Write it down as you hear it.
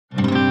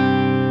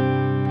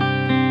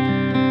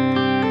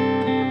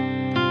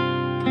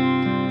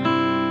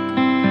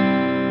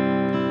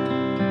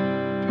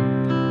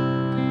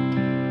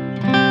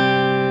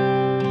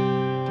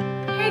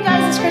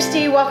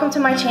Kristi, welcome to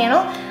my channel.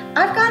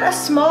 I've got a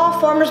small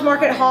farmer's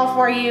market haul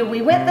for you.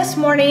 We went this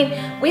morning.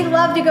 We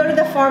love to go to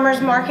the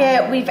farmer's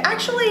market. We've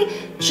actually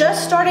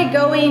just started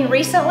going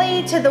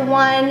recently to the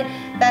one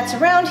that's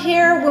around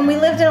here. When we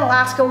lived in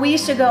Alaska, we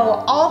used to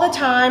go all the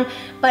time,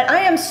 but I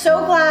am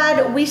so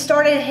glad we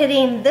started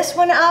hitting this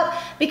one up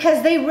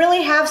because they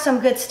really have some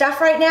good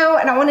stuff right now,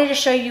 and I wanted to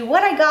show you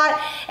what I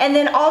got and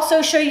then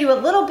also show you a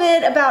little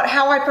bit about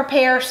how I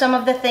prepare some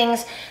of the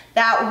things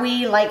that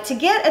we like to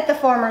get at the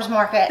farmer's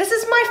market. This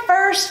is my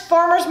first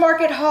farmer's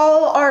market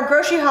haul or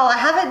grocery haul. I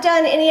haven't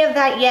done any of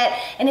that yet,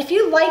 and if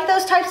you like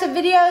those types of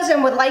videos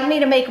and would like me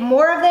to make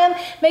more of them,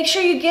 make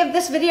sure you give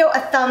this video a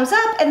thumbs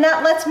up, and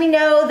that lets me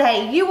know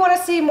that you want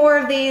to see more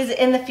of these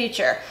in the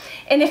future.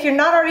 And if you're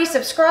not already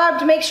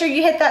subscribed, make sure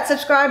you hit that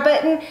subscribe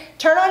button,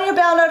 turn on your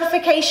bell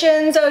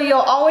notifications so you'll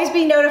always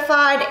be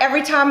notified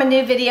every time a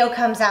new video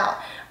comes out.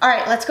 All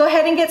right, let's go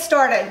ahead and get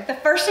started. The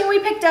first thing we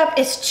picked up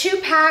is 2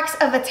 packs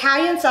of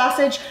Italian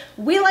sausage.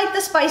 We like the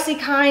spicy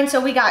kind,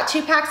 so we got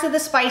 2 packs of the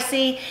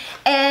spicy,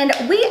 and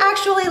we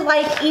actually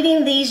like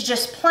eating these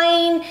just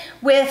plain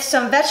with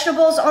some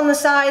vegetables on the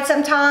side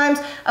sometimes.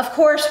 Of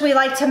course, we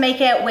like to make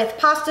it with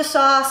pasta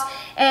sauce,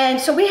 and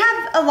so we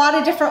have a lot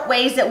of different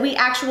ways that we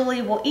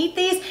actually will eat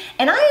these,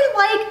 and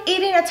I like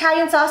eating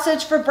Italian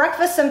sausage for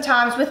breakfast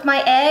sometimes with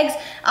my eggs.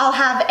 I'll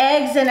have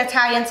eggs and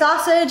Italian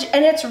sausage,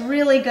 and it's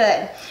really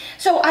good.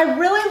 So I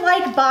really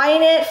like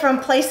buying it from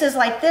places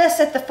like this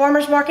at the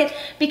farmer's market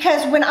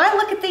because when I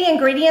look at the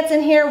ingredients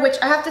in here, which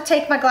I have to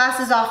take my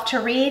glasses off to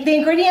read, the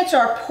ingredients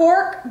are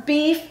pork,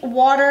 beef,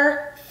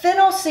 water,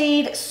 fennel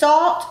seed,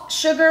 salt,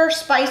 sugar,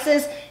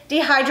 spices,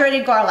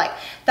 dehydrated garlic.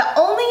 The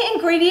only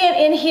ingredient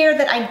in here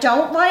that I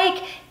don't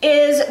like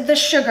is the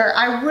sugar.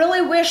 I really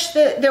wish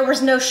that there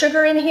was no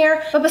sugar in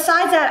here, but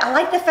besides that, I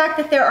like the fact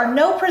that there are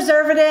no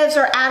preservatives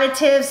or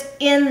additives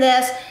in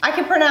this. I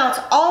can pronounce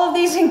all of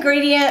these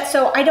ingredients,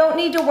 so I don't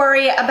need to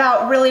worry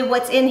about really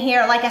what's in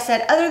here. Like I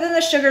said, other than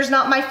the sugar's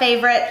not my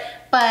favorite,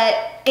 but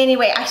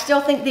anyway, I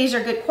still think these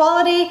are good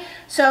quality.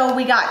 So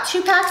we got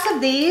 2 packs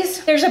of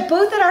these. There's a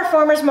booth at our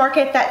farmer's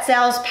market that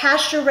sells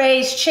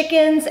pasture-raised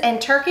chickens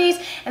and turkeys,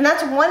 and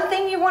that's one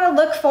thing you want to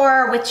look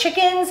for with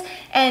chickens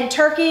and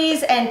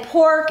turkeys and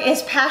pork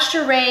is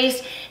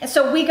pasture-raised. And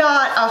so we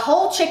got a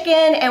whole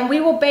chicken, and we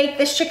will bake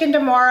this chicken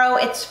tomorrow.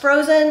 It's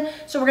frozen,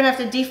 so we're gonna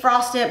have to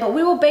defrost it, but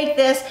we will bake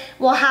this.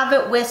 We'll have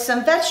it with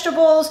some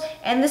vegetables,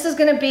 and this is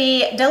gonna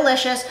be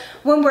delicious.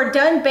 When we're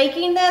done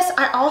baking this,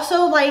 I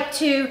also like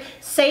to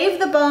save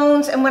the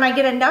bones, and when I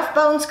get enough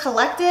bones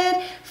collected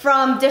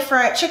from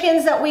different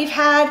chickens that we've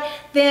had,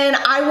 then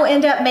I will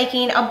end up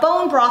making a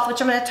bone broth,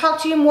 which I'm going to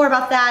talk to you more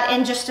about that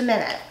in just a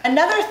minute.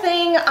 Another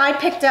thing I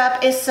picked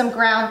up is some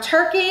ground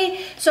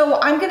turkey. So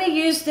I'm going to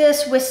use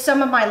this with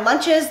some of my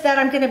lunches that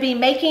I'm going to be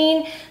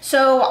making.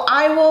 So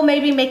I will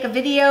maybe make a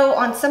video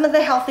on some of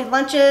the healthy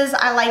lunches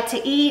I like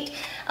to eat.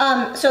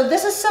 So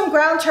this is some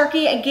ground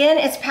turkey. Again,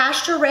 it's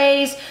pasture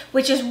raised,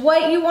 which is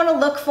what you want to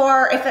look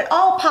for if at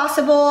all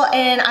possible,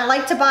 and I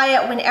like to buy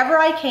it whenever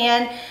I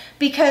can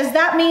because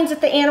that means that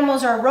the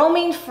animals are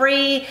roaming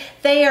free.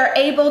 They are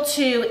able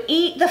to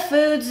eat the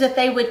foods that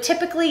they would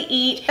typically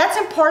eat. That's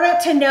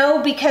important to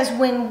know because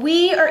when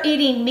we are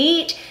eating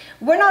meat,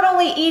 we're not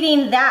only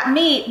eating that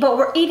meat, but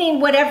we're eating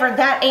whatever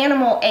that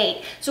animal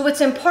ate. So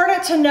it's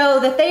important to know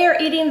that they are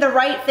eating the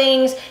right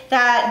things,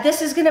 that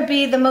this is gonna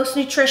be the most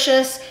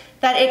nutritious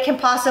that it can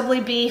possibly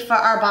be for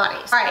our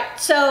bodies. All right,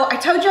 so I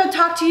told you I'd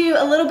talk to you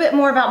a little bit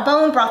more about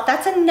bone broth.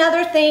 That's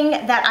another thing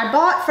that I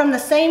bought from the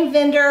same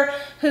vendor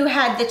who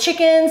had the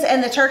chickens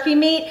and the turkey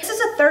meat. This is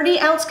a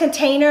 30-ounce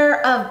container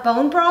of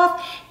bone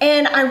broth,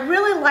 and I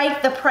really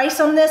like the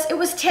price on this. It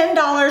was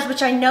 $10,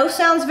 which I know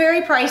sounds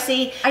very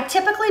pricey. I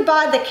typically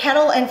buy the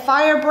Kettle and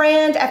Fire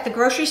brand at the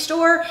grocery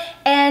store,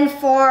 and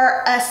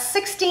for a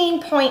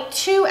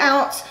 16.2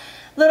 ounce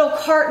little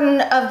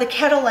carton of the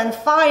Kettle and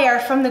Fire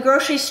from the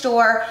grocery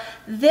store,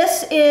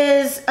 this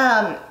is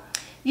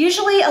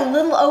usually a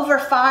little over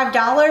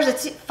 $5.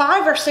 It's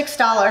 $5 or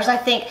 $6, I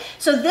think.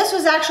 So this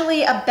was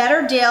actually a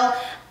better deal.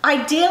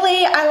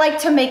 Ideally, I like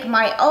to make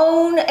my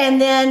own, and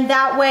then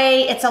that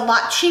way it's a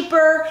lot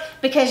cheaper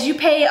because you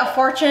pay a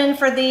fortune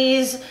for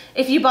these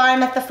if you buy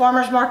them at the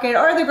farmer's market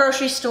or the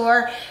grocery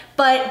store.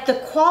 But the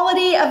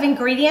quality of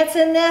ingredients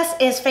in this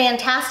is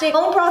fantastic.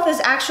 Bone broth is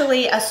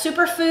actually a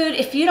superfood.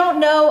 If you don't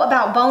know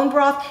about bone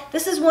broth,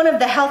 this is one of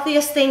the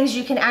healthiest things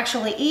you can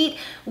actually eat.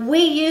 We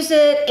use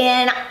it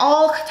in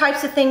all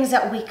types of things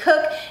that we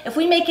cook. If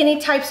we make any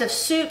types of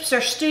soups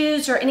or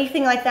stews or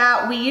anything like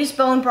that, we use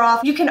bone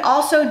broth. You can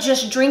also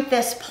just drink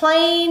this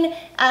plain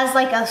as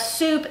like a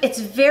soup. It's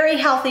very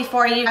healthy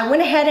for you. I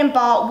went ahead and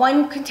bought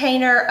 1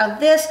 container of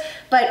this,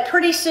 but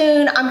pretty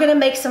soon I'm gonna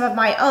make some of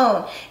my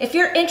own. If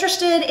you're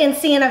interested in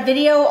seeing a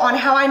video on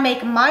how I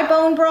make my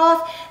bone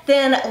broth,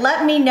 then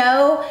let me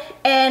know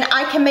and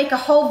I can make a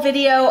whole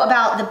video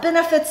about the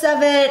benefits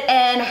of it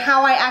and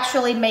how I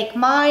actually make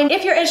mine.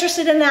 If you're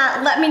interested in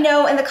that, let me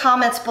know in the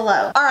comments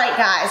below. All right,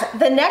 guys,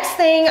 the next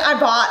thing I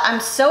bought, I'm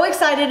so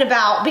excited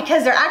about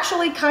because they're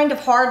actually kind of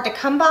hard to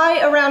come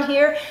by around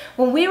here.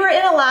 When we were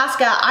in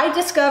Alaska, I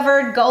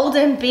discovered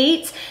golden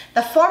beets.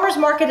 The farmer's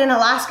market in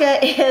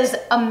Alaska is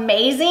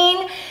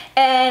amazing,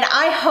 and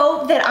I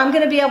hope that I'm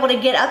gonna be able to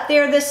get up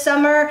there this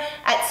summer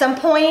at some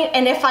point,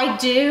 and if I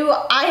do,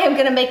 I am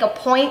gonna make a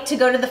point to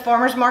go to the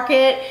farmer's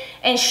market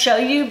and show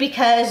you,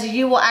 because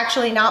you will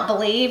actually not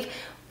believe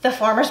the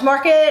farmer's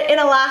market in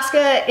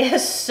Alaska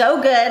is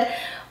so good.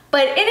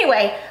 But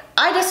anyway,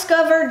 I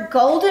discovered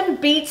golden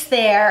beets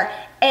there,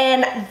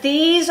 and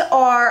these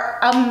are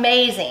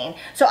amazing.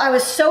 So I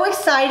was so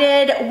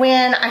excited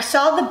when I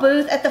saw the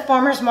booth at the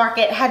farmer's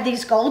market had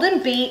these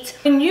golden beets.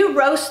 When you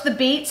roast the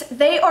beets,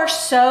 they are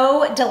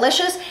so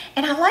delicious,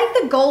 and I like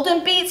the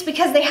golden beets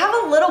because they have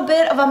a little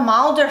bit of a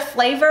milder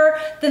flavor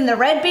than the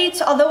red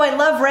beets, although I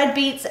love red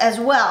beets as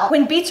well.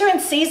 When beets are in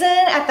season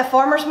at the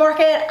farmer's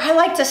market, I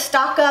like to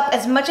stock up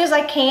as much as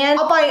I can.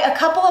 I'll buy a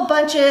couple of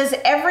bunches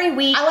every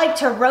week. I like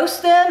to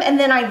roast them, and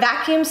then I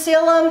vacuum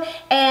seal them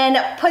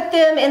and put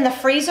them in the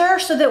freezer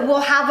so that we'll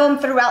have them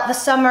throughout the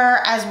summer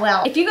as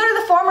well. If you go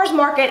to the farmer's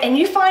market and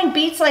you find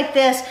beets like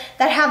this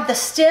that have the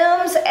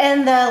stems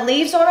and the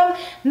leaves on them,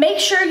 make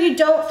sure you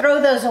don't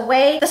throw those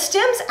away. The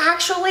stems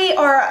actually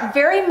are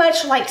very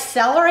much like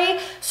celery,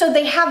 so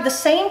they have the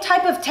same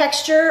type of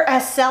texture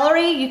as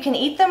celery. You can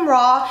eat them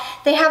raw.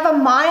 They have a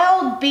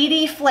mild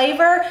beety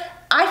flavor.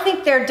 I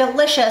think they're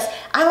delicious.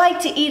 I like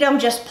to eat them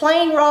just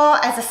plain raw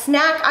as a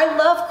snack. I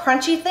love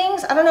crunchy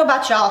things. I don't know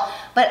about y'all,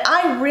 but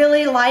I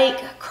really like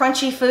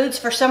crunchy foods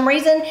for some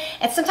reason,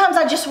 and sometimes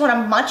I just want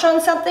to munch on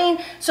something.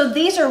 So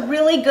these are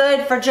really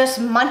good for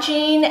just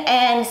munching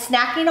and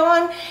snacking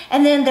on.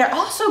 And then they're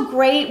also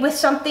great with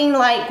something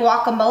like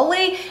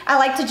guacamole. I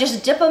like to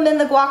just dip them in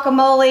the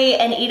guacamole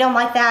and eat them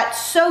like that.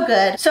 So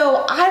good.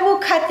 So I will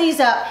cut these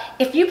up.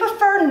 If you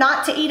prefer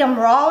not to eat them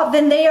raw,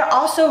 then they are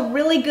also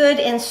really good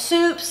in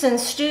soups and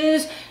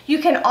stews. You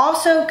can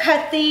also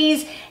cut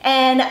these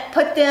and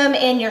put them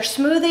in your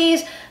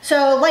smoothies.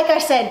 So like I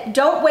said,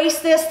 don't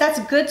waste this. That's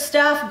good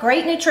stuff,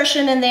 great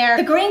nutrition in there.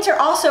 The greens are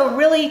also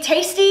really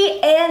tasty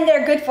and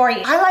they're good for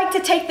you. I like to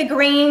take the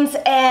greens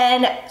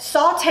and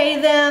saute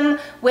them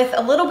with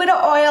a little bit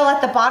of oil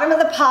at the bottom of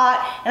the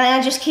pot, and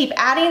I just keep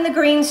adding the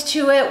greens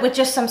to it with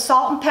just some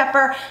salt and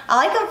pepper. I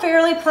like them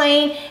fairly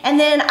plain, and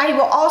then I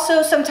will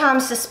also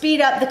sometimes, to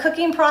speed up the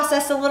cooking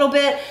process a little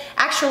bit,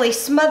 actually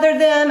smother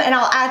them, and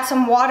I'll add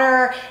some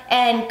water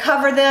and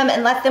cover them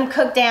and let them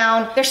cook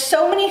down. There's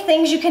so many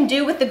things you can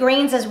do with the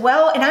greens as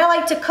well, and I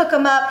like to cook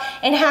them up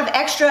and have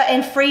extra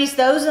and freeze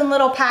those in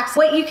little packs.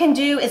 What you can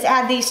do is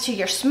add these to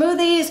your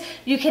smoothies.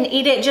 You can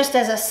eat it just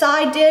as a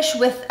side dish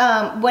with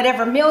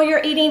whatever meal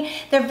you're eating.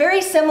 They're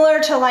very similar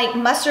to like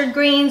mustard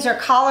greens or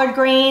collard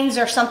greens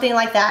or something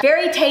like that.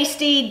 Very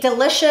tasty,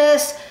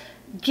 delicious.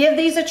 Give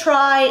these a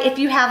try if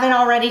you haven't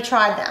already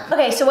tried them.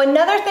 Okay, so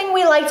another thing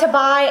we like to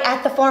buy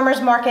at the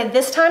farmer's market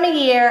this time of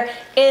year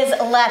is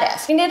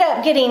lettuce. We ended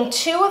up getting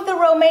 2 of the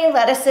romaine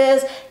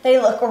lettuces. They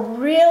look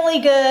really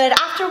good.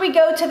 After we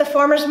go to the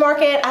farmer's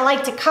market, I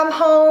like to come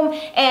home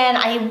and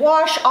I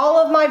wash all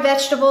of my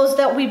vegetables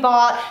that we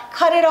bought,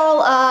 cut it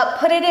all up,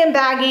 put it in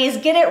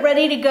baggies, get it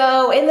ready to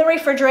go in the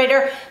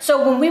refrigerator,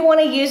 so when we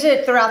want to use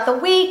it throughout the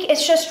week,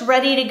 it's just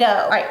ready to go.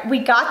 All right, we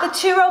got the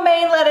 2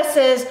 romaine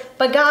lettuces,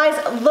 but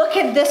guys, look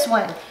at this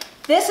one.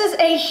 This is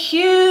a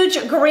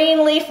huge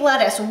green leaf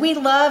lettuce. We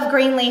love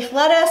green leaf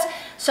lettuce,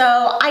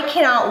 so I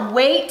cannot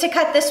wait to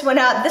cut this one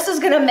up. This is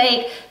gonna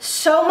make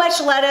so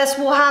much lettuce.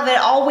 We'll have it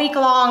all week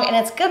long and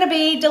it's gonna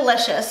be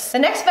delicious. The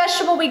next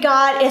vegetable we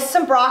got is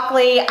some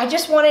broccoli. I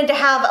just wanted to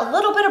have a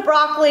little bit of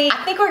broccoli.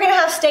 I think we're gonna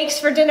have steaks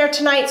for dinner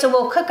tonight, so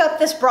we'll cook up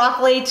this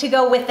broccoli to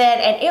go with it,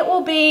 and it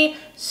will be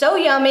so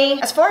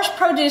yummy. As far as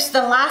produce,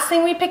 the last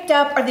thing we picked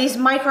up are these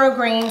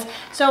microgreens.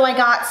 So I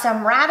got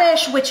some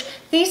radish, which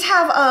these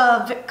have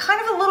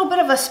kind of a little bit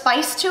of a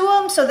spice to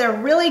them, so they're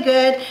really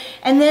good.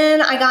 And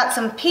then I got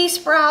some pea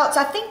sprouts.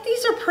 I think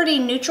these are pretty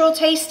neutral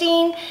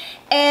tasting.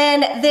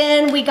 And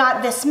then we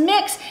got this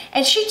mix,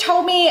 and she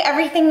told me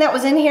everything that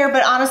was in here,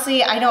 but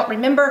honestly, I don't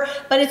remember,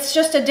 but it's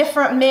just a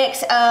different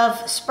mix of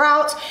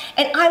sprouts.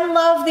 And I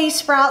love these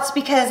sprouts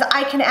because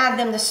I can add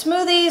them to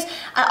smoothies.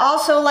 I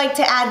also like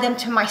to add them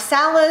to my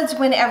salads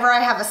whenever I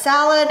have a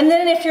salad. And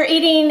then if you're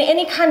eating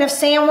any kind of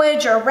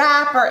sandwich or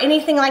wrap or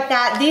anything like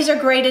that, these are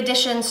great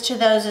additions to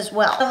those as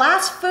well. The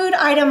last food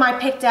item I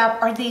picked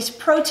up are these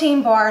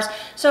protein bars.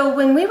 So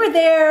when we were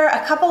there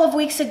a couple of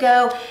weeks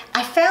ago,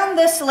 I found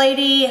this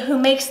lady who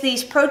makes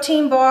these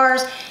protein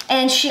bars,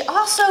 and she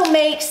also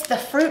makes the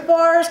fruit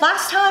bars.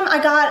 Last time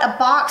I got a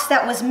box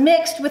that was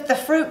mixed with the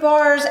fruit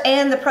bars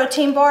and the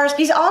protein bars.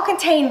 These all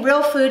contain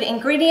real food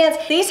ingredients.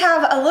 These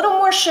have a little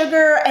more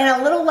sugar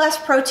and a little less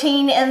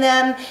protein in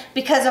them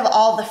because of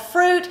all the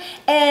fruit.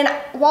 And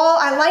while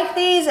I like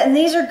these, and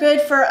these are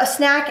good for a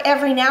snack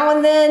every now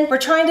and then, we're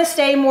trying to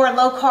stay more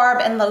low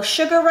carb and low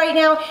sugar right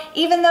now.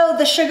 Even though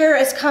the sugar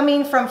is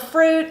coming from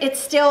fruit, it's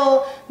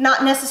still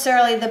not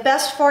necessarily the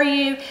best for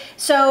you.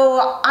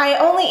 So I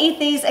only eat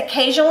these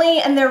occasionally,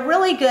 and they're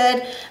really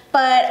good.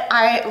 But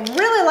I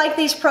really like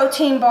these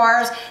protein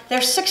bars.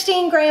 They're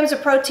 16 grams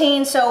of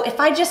protein, so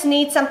if I just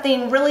need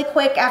something really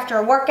quick after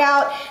a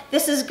workout,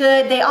 this is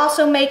good. They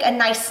also make a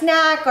nice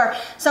snack or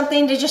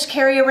something to just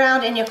carry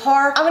around in your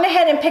car. I went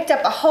ahead and picked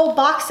up a whole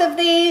box of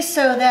these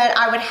so that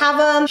I would have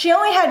them. She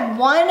only had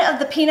one of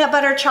the peanut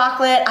butter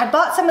chocolate. I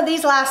bought some of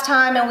these last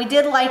time and we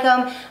did like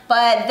them,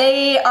 but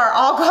they are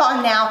all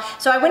gone now.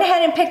 So I went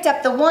ahead and picked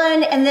up the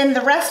one, and then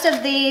the rest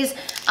of these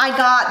I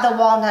got the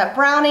walnut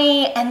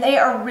brownie, and they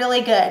are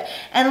really good.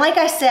 And like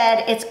I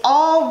said, it's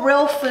all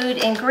real food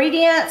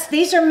ingredients.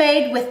 These are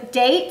made with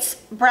dates,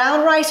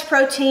 brown rice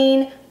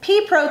protein,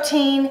 pea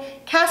protein,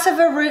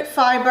 cassava root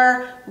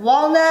fiber,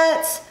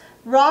 walnuts,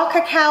 raw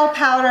cacao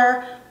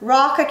powder,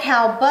 raw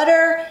cacao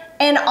butter,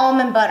 and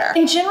almond butter.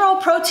 In general,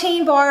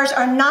 protein bars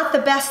are not the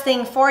best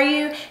thing for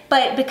you,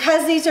 but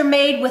because these are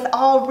made with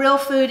all real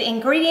food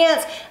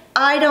ingredients,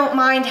 I don't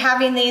mind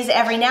having these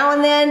every now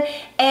and then,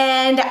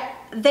 and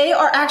they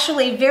are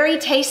actually very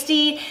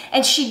tasty,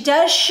 and she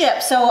does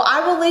ship, so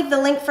I will leave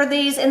the link for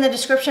these in the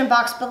description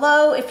box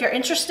below if you're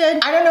interested.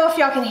 I don't know if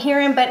y'all can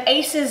hear him, but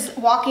Ace is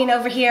walking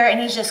over here and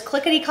he's just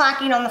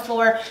clickety-clacking on the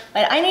floor,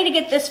 but I need to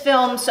get this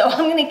filmed, so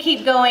I'm gonna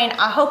keep going.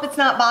 I hope it's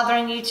not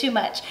bothering you too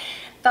much.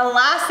 The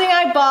last thing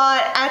I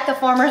bought at the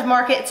farmer's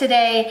market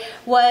today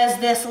was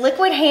this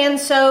liquid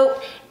hand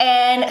soap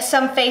and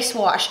some face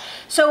wash.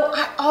 So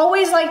I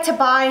always like to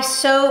buy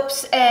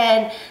soaps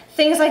and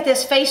things like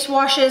this, face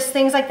washes,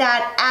 things like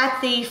that at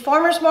the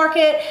farmer's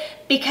market,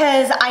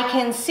 because I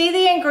can see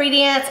the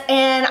ingredients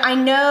and I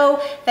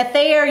know that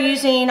they are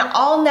using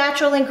all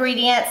natural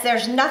ingredients.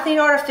 There's nothing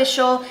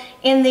artificial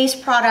in these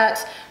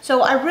products.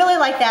 So I really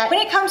like that. When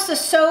it comes to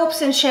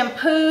soaps and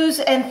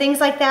shampoos and things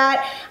like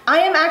that, I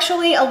am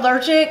actually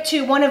allergic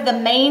to one of the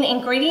main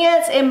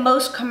ingredients in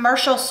most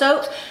commercial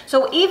soaps.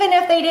 So even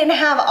if they didn't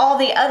have all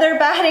the other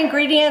bad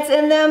ingredients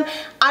in them,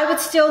 I would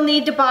still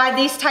need to buy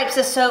these types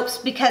of soaps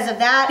because of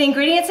that. The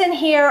ingredients in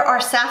here are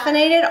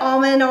saffinated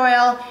almond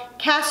oil,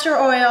 castor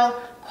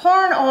oil,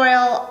 corn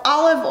oil,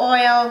 olive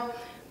oil,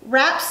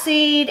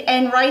 rapeseed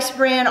and rice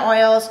bran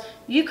oils,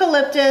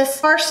 eucalyptus,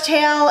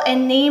 horsetail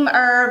and neem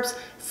herbs,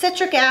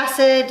 citric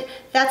acid,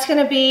 that's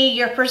gonna be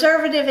your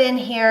preservative in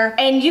here,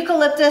 and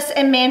eucalyptus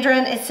and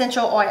mandarin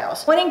essential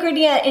oils. One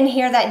ingredient in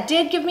here that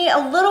did give me a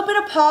little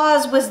bit of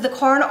pause was the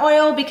corn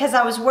oil, because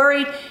I was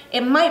worried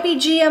it might be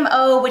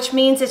GMO, which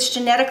means it's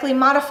genetically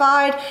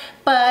modified,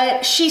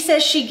 but she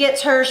says she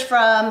gets hers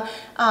from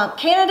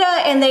Canada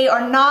and they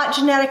are not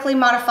genetically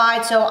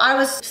modified, so I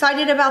was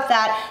excited about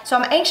that. So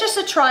I'm anxious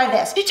to try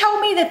this. She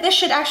told me that this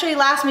should actually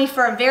last me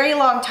for a very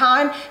long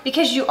time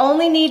because you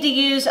only need to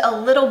use a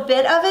little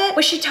bit of it.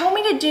 What she told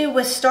me to do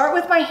was start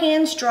with my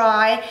hands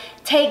dry,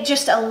 take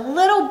just a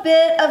little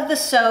bit of the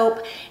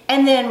soap,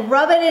 and then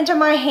rub it into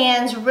my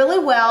hands really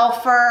well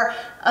for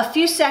a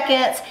few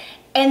seconds,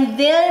 and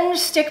then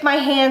stick my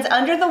hands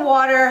under the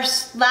water,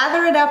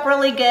 lather it up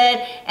really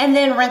good, and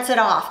then rinse it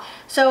off.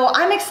 So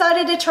I'm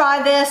excited to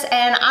try this,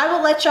 and I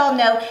will let y'all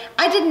know.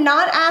 I did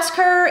not ask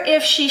her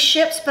if she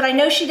ships, but I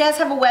know she does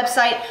have a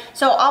website,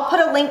 so I'll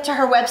put a link to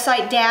her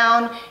website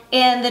down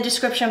in the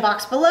description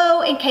box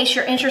below in case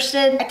you're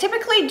interested. I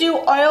typically do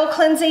oil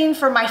cleansing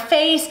for my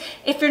face.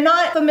 If you're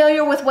not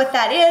familiar with what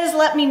that is,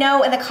 let me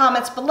know in the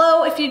comments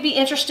below if you'd be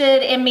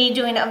interested in me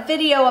doing a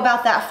video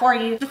about that for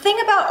you. The thing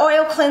about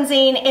oil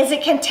cleansing is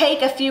it can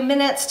take a few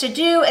minutes to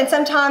do, and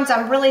sometimes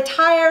I'm really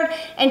tired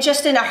and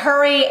just in a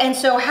hurry, and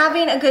so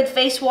having a good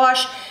face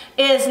wash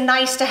is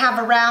nice to have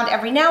around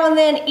every now and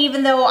then,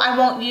 even though I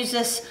won't use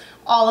this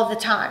all of the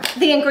time.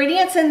 The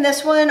ingredients in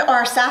this one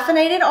are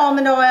saffinated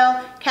almond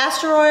oil,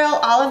 castor oil,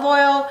 olive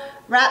oil,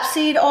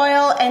 rapeseed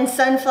oil, and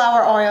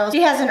sunflower oils.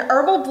 She has an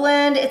herbal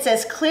blend. It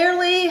says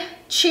clearly,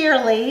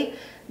 cheerly,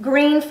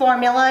 green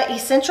formula,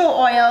 essential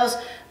oils,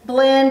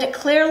 blend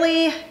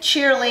clearly,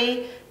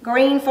 cheerly,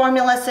 green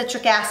formula,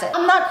 citric acid.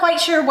 I'm not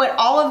quite sure what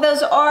all of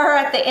those are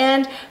at the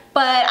end,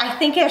 but I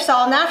think it's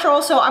all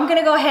natural, so I'm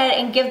gonna go ahead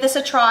and give this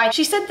a try.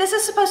 She said this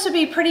is supposed to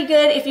be pretty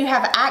good if you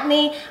have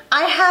acne.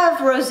 I have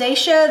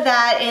rosacea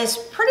that is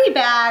pretty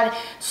bad,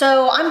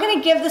 so I'm gonna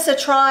give this a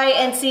try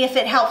and see if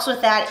it helps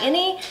with that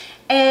any.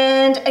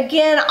 And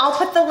again, I'll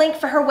put the link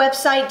for her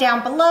website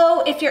down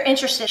below if you're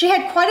interested. She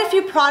had quite a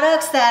few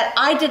products that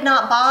I did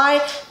not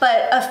buy,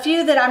 but a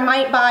few that I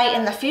might buy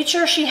in the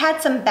future. She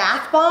had some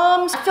bath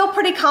bombs. I feel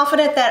pretty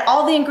confident that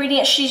all the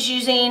ingredients she's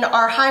using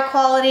are high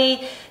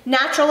quality,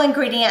 natural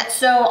ingredients.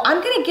 So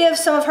I'm gonna give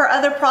some of her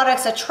other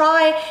products a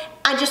try.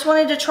 I just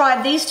wanted to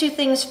try these two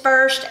things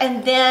first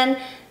and then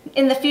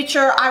in the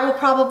future, I will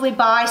probably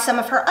buy some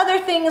of her other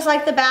things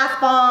like the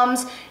bath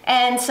bombs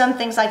and some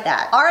things like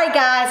that. All right,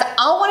 guys,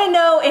 I want to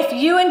know if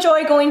you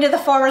enjoy going to the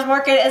farmer's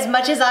market as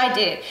much as I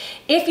do.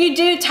 If you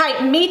do,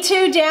 type me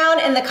too down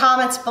in the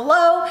comments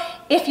below.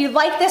 If you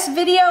like this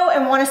video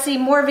and want to see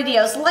more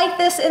videos like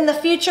this in the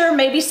future,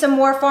 maybe some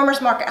more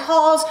farmer's market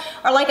hauls,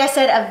 or like I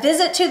said, a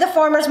visit to the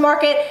farmer's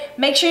market,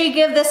 make sure you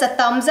give this a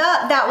thumbs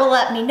up. That will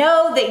let me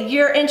know that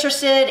you're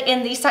interested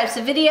in these types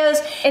of videos.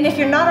 And if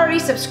you're not already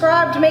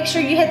subscribed, make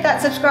sure you hit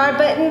that subscribe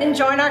button and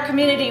join our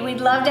community.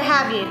 We'd love to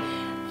have you.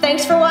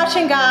 Thanks for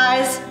watching,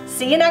 guys.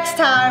 See you next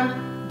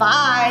time.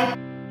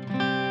 Bye.